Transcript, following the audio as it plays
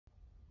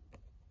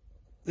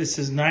This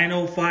is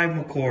 905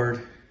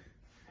 McCord.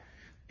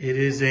 It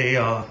is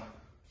a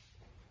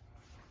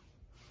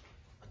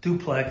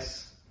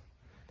duplex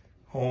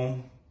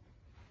home.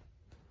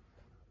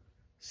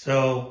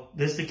 So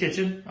this is the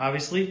kitchen,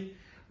 obviously.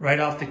 Right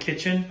off the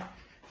kitchen,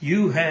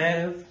 you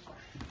have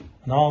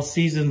an all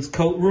seasons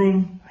coat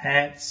room,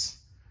 hats.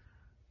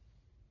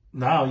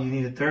 Now you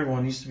need a third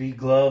one. It used to be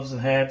gloves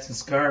and hats and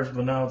scarves,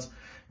 but now it's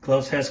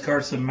gloves, hats,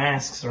 scarves, and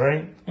masks,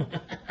 right?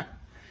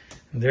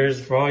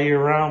 There's for all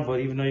year round,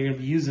 but even though you're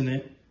gonna be using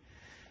it.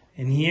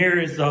 And here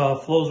is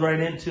flows right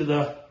into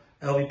the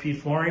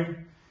LVP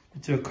flooring,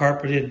 into a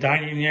carpeted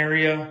dining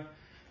area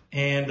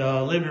and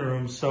living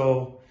room.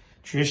 So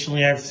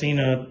traditionally I've seen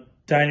a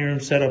dining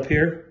room set up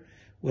here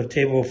with a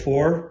table of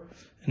 4.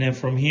 And then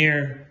from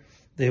here,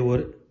 they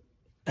would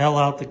L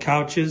out the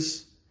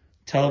couches,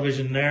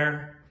 television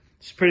there.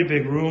 It's a pretty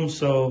big room.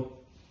 So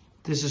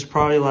this is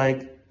probably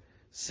like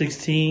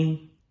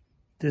 16.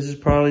 This is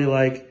probably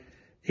like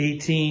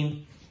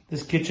 18.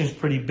 This kitchen's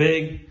pretty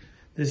big.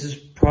 This is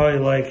probably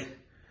like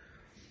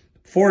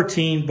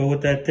 14, but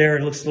with that there,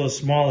 it looks a little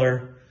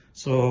smaller.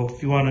 So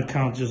if you want to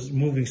count just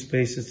moving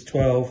space, it's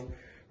 12.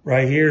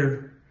 Right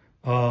here,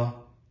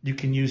 you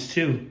can use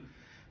 2.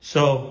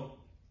 So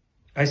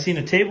I've seen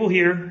a table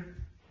here,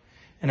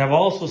 and I've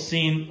also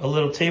seen a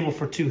little table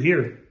for 2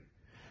 here.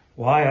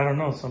 Why? I don't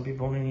know. Some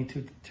people only need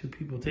two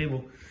people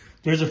table.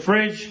 There's a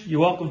fridge. You're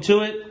welcome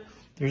to it.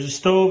 There's a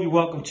stove. You're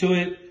welcome to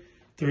it.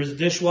 There's a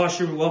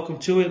dishwasher. You're welcome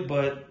to it.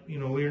 But, you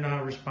know, we're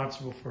not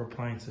responsible for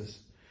appliances.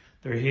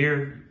 They're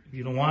here. If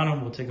you don't want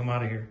them, we'll take them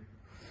out of here.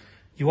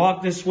 You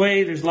walk this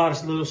way. There's a lot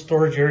of little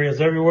storage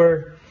areas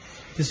everywhere.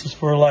 This is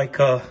for like,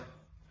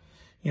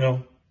 you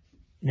know,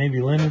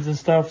 maybe linens and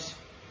stuff.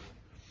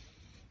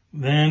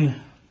 Then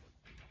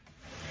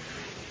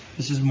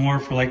this is more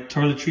for like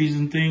toiletries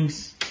and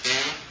things.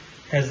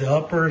 Has the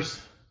uppers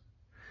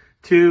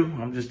too.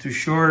 I'm just too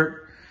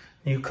short.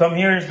 And you come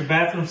here, is the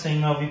bathroom,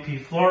 same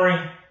LVP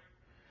flooring.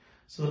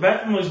 So the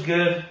bathroom was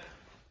good.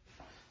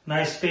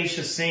 Nice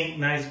spacious sink,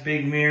 nice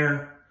big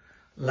mirror,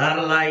 a lot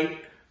of light,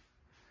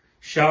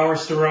 shower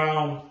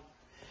surround.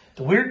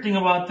 The weird thing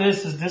about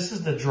this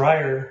is the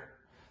dryer.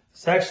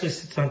 This actually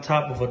sits on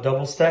top of a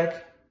double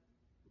stack,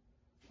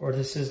 or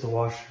this is the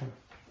washer.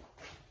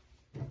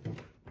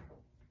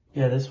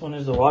 Yeah, this one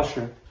is the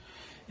washer.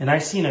 And I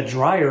seen a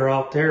dryer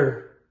out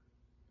there.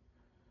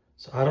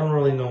 So I don't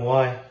really know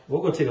why.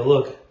 We'll go take a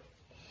look.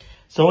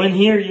 So in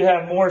here you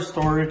have more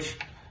storage.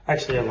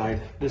 Actually, I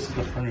lied. This is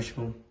the furnished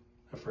room.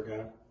 I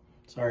forgot.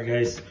 Sorry,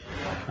 guys.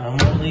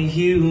 I'm only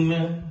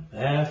human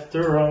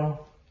after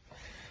all.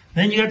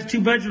 Then you got the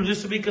 2 bedrooms.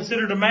 This will be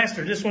considered a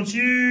master. This one's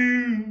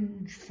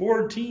huge.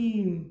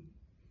 14.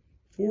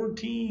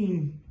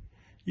 14.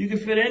 You can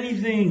fit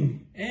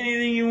anything.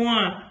 Anything you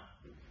want.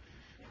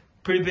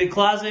 Pretty big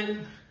closet.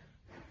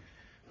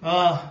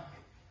 A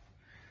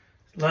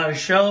lot of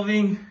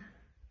shelving.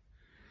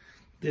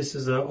 This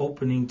is an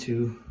opening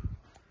to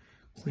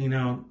clean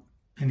out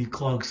any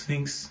clogged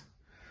sinks.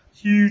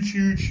 Huge,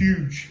 huge,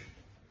 huge.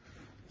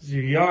 This is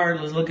your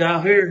yard. Let's look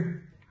out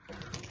here.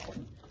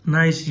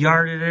 Nice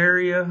yarded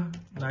area.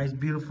 Nice,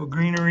 beautiful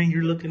greenery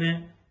you're looking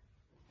at.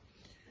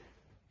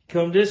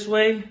 Come this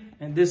way,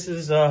 and this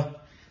is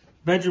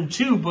bedroom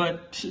 2,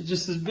 but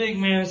just as big,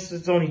 man.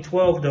 It's only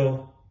 12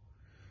 though.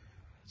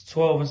 It's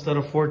 12 instead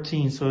of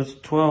 14, so it's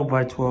 12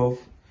 by 12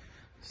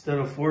 instead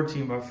of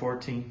 14 by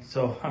 14.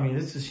 So, I mean,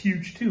 this is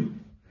huge too.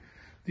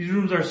 These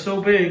rooms are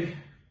so big.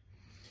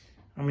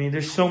 I mean,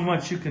 there's so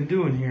much you can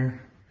do in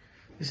here.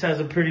 This has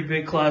a pretty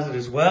big closet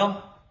as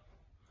well.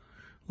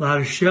 A lot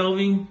of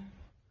shelving.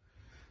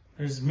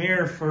 There's a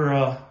mirror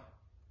for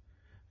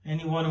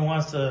anyone who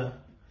wants to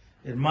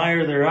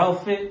admire their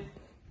outfit.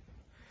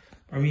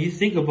 I mean, you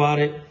think about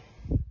it.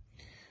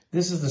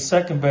 This is the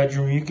 2nd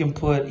bedroom. You can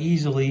put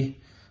easily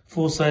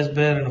full-size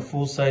bed and a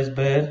full-size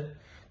bed.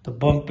 The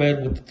bunk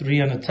bed with the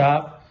 3 on the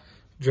top.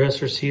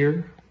 Dressers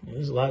here.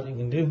 There's a lot you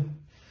can do.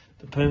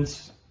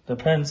 Depends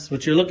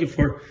what you're looking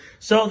for.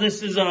 So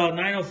this is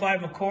 905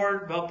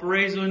 McCord,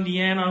 Valparaíso,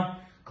 Indiana.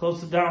 Close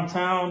to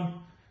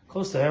downtown.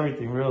 Close to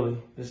everything, really.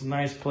 It's a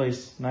nice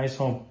place, nice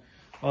home.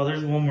 Oh,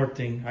 there's one more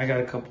thing. I got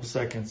a couple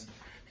seconds.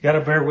 You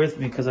gotta bear with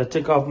me because I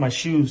took off my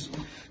shoes.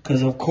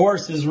 Because of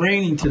course it's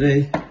raining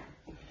today.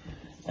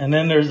 And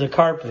then there's the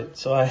carpet,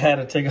 so I had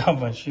to take off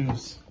my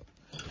shoes.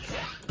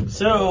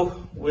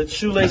 So, with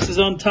shoelaces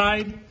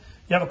untied,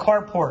 you have a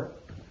carport.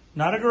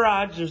 Not a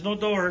garage, there's no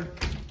door.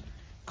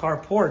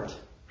 Carport.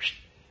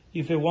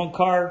 You fit 1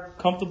 car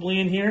comfortably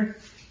in here.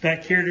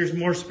 Back here, there's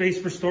more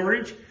space for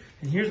storage.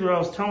 And here's what I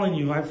was telling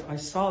you. I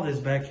saw this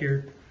back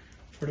here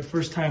for the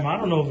first time. I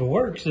don't know if it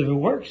works. If it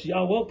works,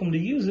 y'all welcome to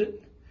use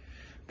it.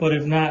 But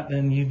if not,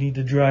 then you need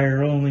the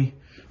dryer only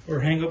or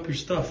hang up your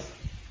stuff.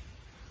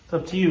 It's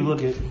up to you.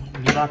 Look at,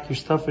 you lock your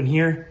stuff in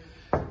here.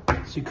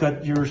 So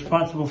you're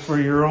responsible for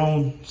your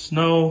own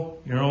snow,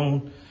 your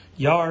own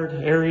yard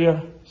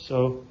area.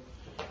 So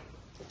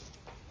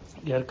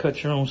you gotta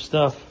cut your own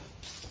stuff.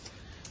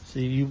 So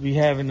you'll be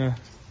having a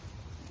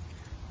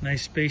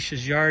nice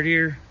spacious yard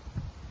here.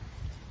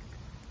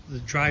 The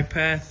dry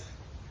path.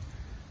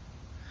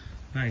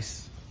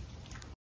 Nice.